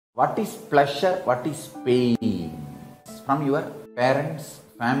What is pleasure? What is pain? From your parents,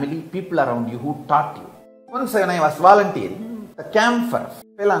 family, people around you who taught you. Once when I was volunteering, the camphor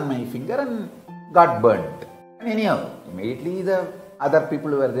fell on my finger and got burnt. And anyhow, immediately the other people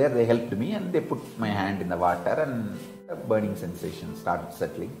who were there, they helped me and they put my hand in the water and the burning sensation started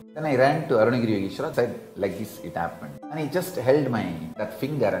settling. Then I ran to Arunagiri Yogeshwara and said, like this it happened. And he just held that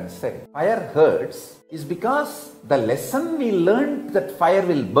finger and said, fire hurts is because the lesson we learned that fire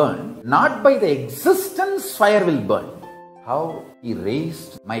will burn, not by the existence fire will burn. How he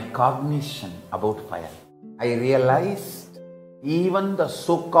raised my cognition about fire. I realized even the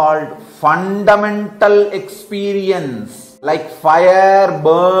so-called fundamental experience like fire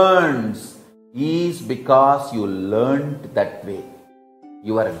burns is because you learned that way.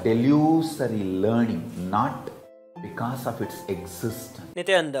 Your delusory learning, not because of its existence.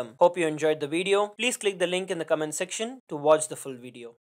 Nithyananda, hope you enjoyed the video. Please click the link in the comment section to watch the full video.